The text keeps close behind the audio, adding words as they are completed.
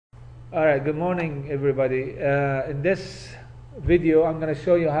All right, good morning, everybody. In this video, I'm going to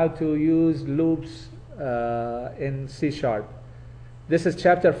show you how to use loops in C#. This is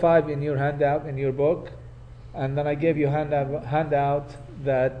chapter 5 in your handout, in your book. And then I gave you a handout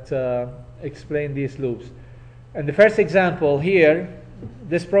that explain these loops. And the first example here,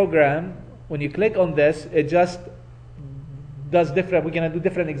 this program, when you click on this, it just does different. We're going to do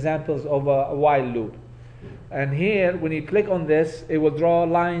different examples of a while loop. And here, when you click on this, it will draw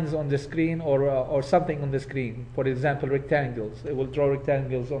lines on the screen or something on the screen. For example, rectangles. It will draw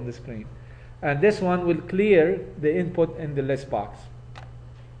rectangles on the screen. And this one will clear the input in the list box.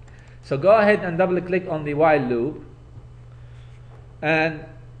 So go ahead and double click on the while loop. And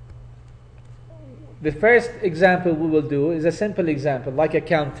the first example we will do is a simple example, like a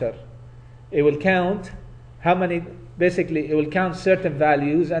counter. It will count how many, basically, it will count certain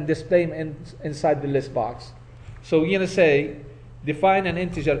values and display them inside the list box. So we're going to say, define an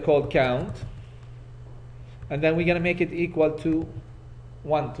integer called count, and then we're going to make it equal to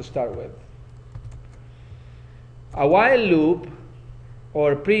 1 to start with. A while loop,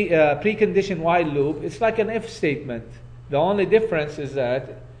 or precondition while loop, it's like an if statement. The only difference is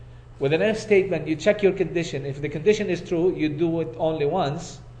that with an if statement, you check your condition. If the condition is true, you do it only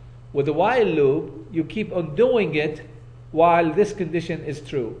once. With a while loop, you keep on doing it while this condition is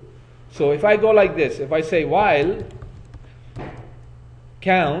true. So if I go like this, if I say while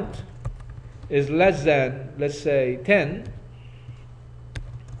count is less than, let's say, 10,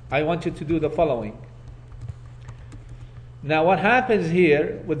 I want you to do the following. Now what happens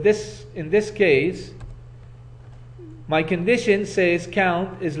here with this, in this case, my condition says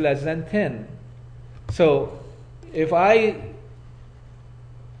count is less than 10. So if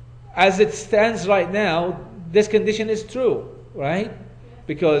as it stands right now, this condition is true, right?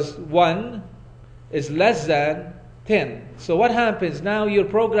 Because 1 is less than 10. So what happens? Now your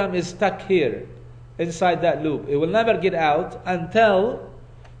program is stuck here, inside that loop. It will never get out until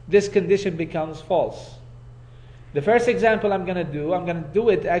this condition becomes false. The first example I'm going to do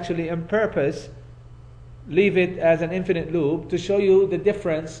it actually on purpose, leave it as an infinite loop to show you the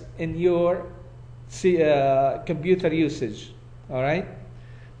difference in your computer usage. All right?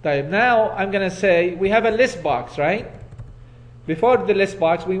 Now I'm going to say we have a list box, right? Before the list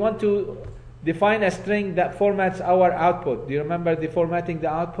box, we want to define a string that formats our output. Do you remember the formatting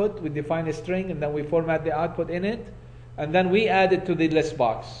the output? We define a string and then we format the output in it. And then we add it to the list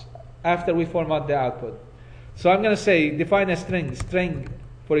box after we format the output. So I'm going to say define a string,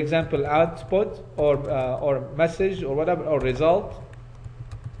 for example, output or message or whatever, or result.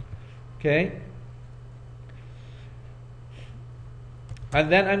 Okay.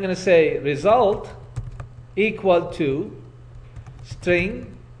 And then I'm going to say result equal to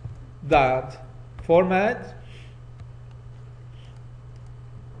string dot format,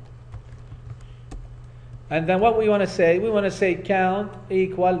 and then what we want to say count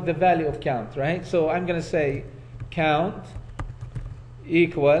equal the value of count, right? So I'm going to say count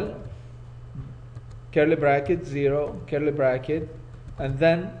equal curly bracket 0 curly bracket and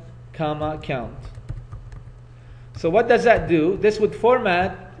then comma count. So what does that do? This would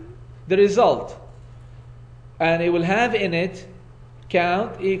format the result, and it will have in it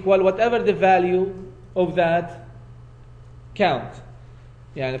count equal whatever the value of that count.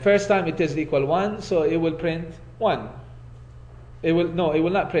 Yeah, the first time it is equal 1, so it will print 1. It will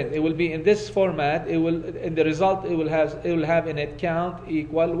not print. It will be in this format. It will, in the result, it will have in it count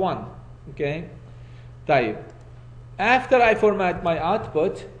equal 1. Okay? Type. After I format my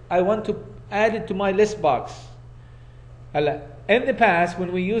output, I want to add it to my list box. In the past,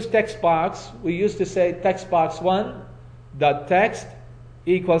 when we used text box, we used to say text box 1 dot text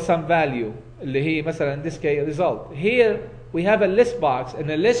equals some value. اللي هي مثلا in this case result. Here we have a list box. In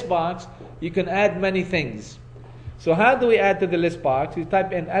a list box, you can add many things. So how do we add to the list box? You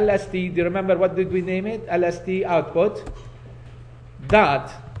type in lst. Do you remember what did we name it? lst output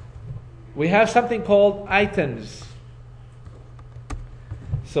dot. We have something called items.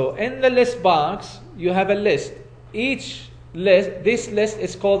 So in the list box, you have a list. This list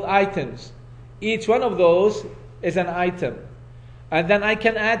is called items. Each one of those is an item. And then I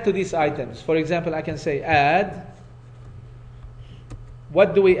can add to these items. For example, I can say add.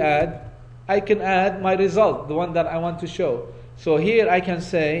 What do we add? I can add my result, the one that I want to show. So here I can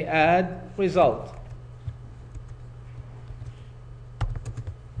say add result.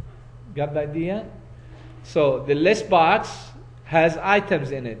 Got the idea? So the list box has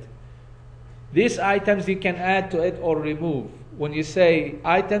items in it. These items you can add to it or remove. When you say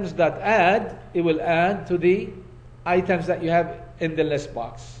items.add, it will add to the items that you have in the list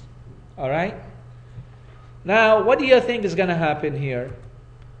box. All right? Now, what do you think is going to happen here?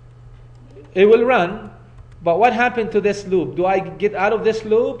 It will run, but what happened to this loop? Do I get out of this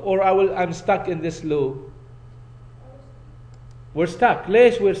loop, or I'm stuck in this loop? We're stuck.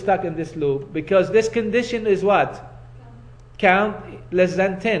 We're stuck in this loop because this condition is what? Count less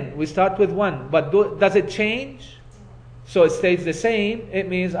than 10. We start with 1, but does it change? So it stays the same. It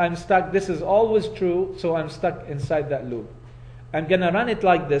means I'm stuck. This is always true, so I'm stuck inside that loop. I'm going to run it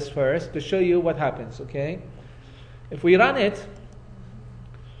like this first to show you what happens, okay? If we run it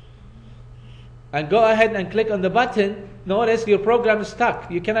and go ahead and click on the button, notice your program is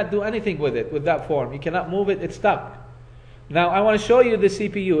stuck. You cannot do anything with it, with that form. You cannot move it. It's stuck. Now I want to show you the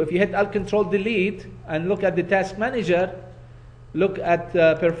CPU. If you hit Alt-Control-Delete and look at the task manager, look at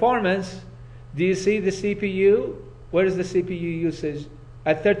performance, do you see the CPU? Where is the CPU usage?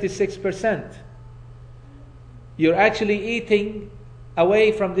 At 36%. You're actually eating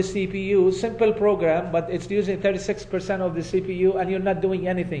away from the CPU, simple program, but it's using 36% of the CPU and you're not doing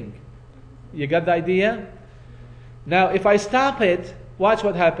anything. You got the idea? Now if I stop it, watch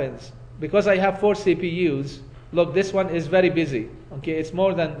what happens. Because I have 4 CPUs, look, this one is very busy. Okay, it's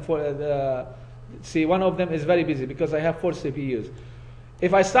more than see, one of them is very busy because I have 4 CPUs.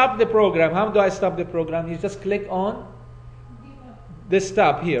 If I stop the program, how do I stop the program? You just click on this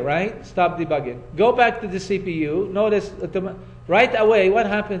stop here, right? Stop debugging. Go back to the CPU. Notice right away what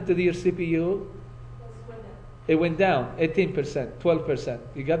happened to your CPU? It went down 18%, 12%.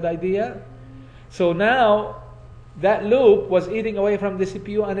 You got the idea? So now that loop was eating away from the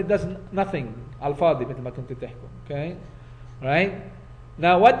CPU and it does nothing. Al-fadi, مثل ما كنت تحكوا. Okay? Right?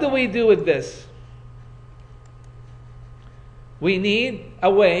 Now what do we do with this? We need a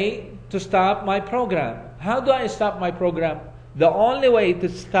way to stop my program. How do I stop my program? The only way to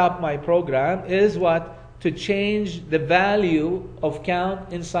stop my program is what? To change the value of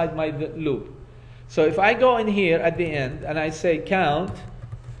count inside my loop. So if I go in here at the end and I say count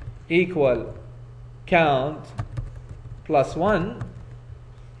equal count plus 1,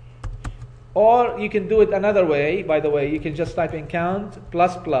 or you can do it another way, by the way, you can just type in count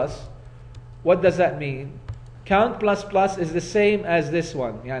plus plus. What does that mean? Count plus plus is the same as this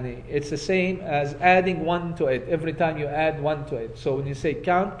one. Yani it's the same as adding 1 to it. Every time you add 1 to it. So when you say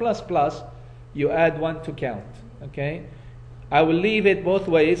count plus plus, you add 1 to count. Okay? I will leave it both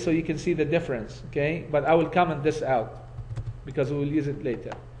ways so you can see the difference. Okay? But I will comment this out because we will use it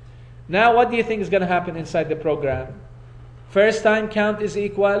later. Now what do you think is going to happen inside the program? First time count is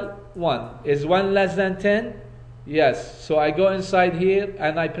equal 1. Is 1 less than 10? Yes. So I go inside here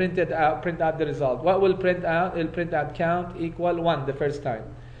and I print out the result. What will print out? It will print out count equal 1 the first time.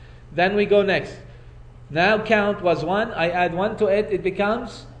 Then we go next. Now count was 1. I add 1 to it. It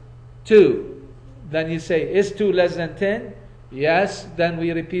becomes 2. Then you say, is 2 less than 10? Yes. Then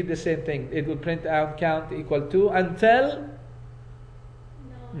we repeat the same thing. It will print out count equal 2 until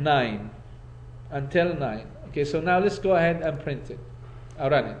 9. Until 9. Okay, so now let's go ahead and print it. I'll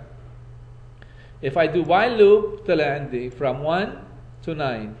run it. If I do while loop, طلع عندي from 1 to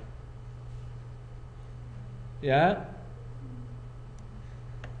 9. Yeah?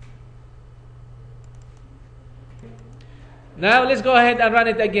 Now let's go ahead and run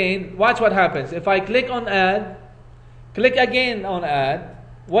it again. Watch what happens. If I click on add, click again on add,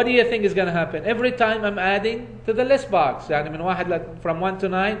 what do you think is going to happen? Every time I'm adding to the list box. يعني من واحد from 1 to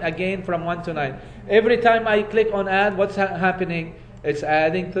 9, again from 1 to 9. Every time I click on add, what's happening? It's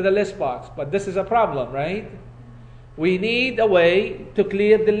adding to the list box. But this is a problem, right? We need a way to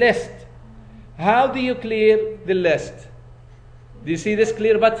clear the list. How do you clear the list? Do you see this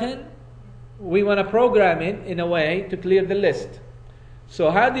clear button? We want to program it in a way to clear the list.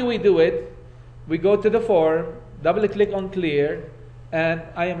 So how do we do it? We go to the form, double click on clear, and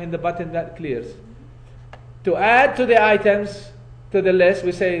I am in the button that clears. To add to the items to the list,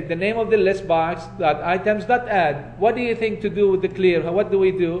 we say the name of the list box .items.add. What do you think to do with the clear? What do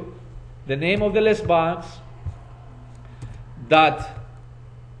we do? The name of the list box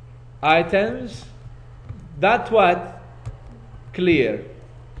 .items what? Clear.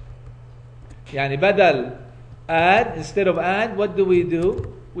 يعني بدل add, instead of add, what do? We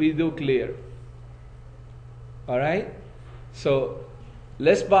do clear. Alright? So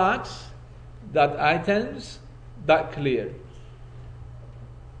list box .items .clear.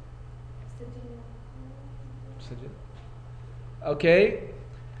 Okay,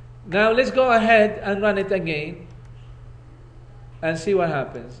 now let's go ahead and run it again and see what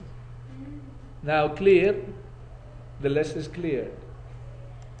happens. Now clear, the list is clear.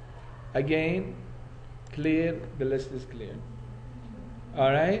 Again, clear, the list is clear.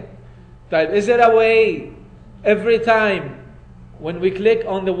 Alright? Is there a way every time when we click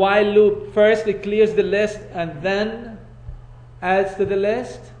on the while loop, first it clears the list and then adds to the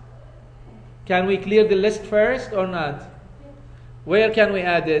list? Can we clear the list first or not? Where can we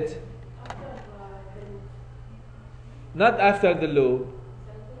add it? Not after the loop,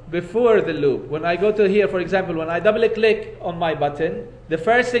 before the loop. When I go to here, for example, when I double click on my button, the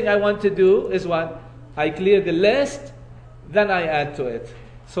first thing I want to do is what? I clear the list, then I add to it.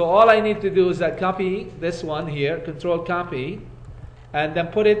 So all I need to do is that copy this one here, control copy, and then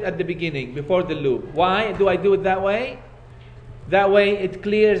put it at the beginning, before the loop. Why do I do it that way? That way it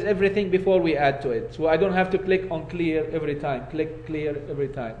clears everything before we add to it. So I don't have to click on clear every time. Click clear every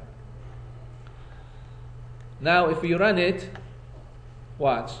time. Now if we run it,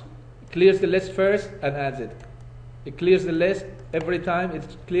 watch. It clears the list first and adds it. It clears the list every time.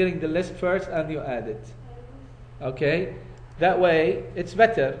 It's clearing the list first and you add it. Okay? That way it's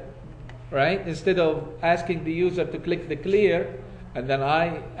better, right? Instead of asking the user to click the clear and then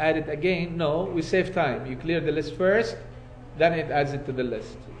I add it again. No, we save time. You clear the list first, then it adds it to the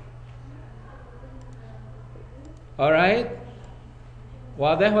list. Alright?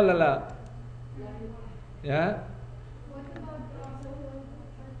 واضح ولا لا? Yeah?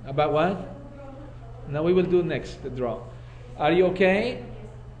 About what? Now we will do next, the draw. Are you okay?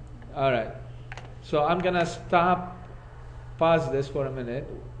 Alright. So I'm gonna pause this for a minute,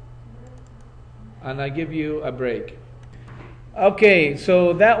 and I give you a break. Okay,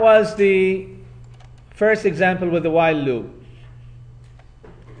 so that was the first example with the while loop.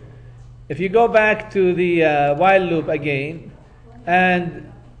 If you go back to the while loop again,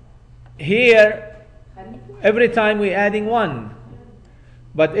 and here, every time we're adding one.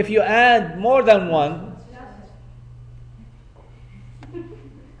 But if you add more than one,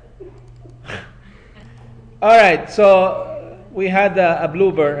 alright, so we had a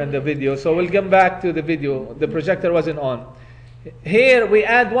blooper in the video, so we'll come back to the video. The projector wasn't on. Here we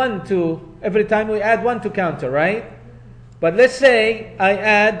add one to, every time we add one to counter, right? But let's say I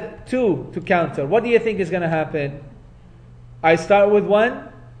add two to counter. What do you think is going to happen? I start with one,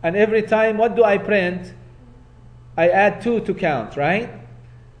 and every time, what do I print? I add two to count, right?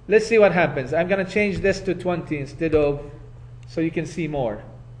 Let's see what happens. I'm going to change this to 20 instead of, so you can see more.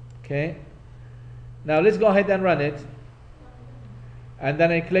 Okay? Now let's go ahead and run it. And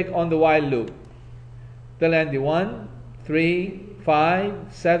then I click on the while loop. Till end 1, 3, 5,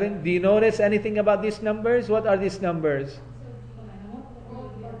 7. Do you notice anything about these numbers? What are these numbers?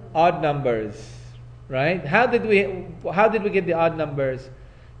 Odd numbers, right? How did we get the odd numbers?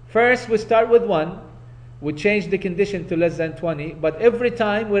 First, we start with 1. We change the condition to less than 20. But every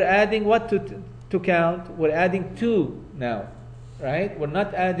time we're adding what to count? We're adding 2 now, right? We're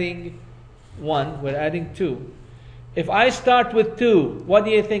not adding 1. We're adding 2. If I start with 2, what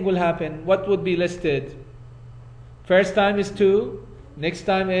do you think will happen? What would be listed? First time is 2. Next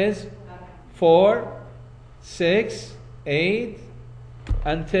time is 4, 6, 8,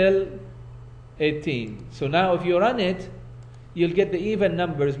 until 18. So now if you run it, you'll get the even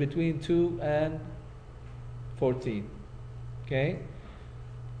numbers between 2 and 14. Okay?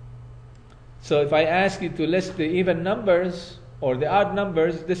 So if I ask you to list the even numbers or the odd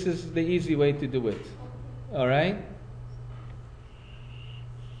numbers, this is the easy way to do it. Alright?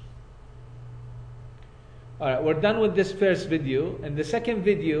 Alright, we're done with this first video. In the second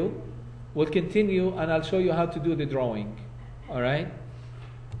video, we'll continue and I'll show you how to do the drawing. Alright?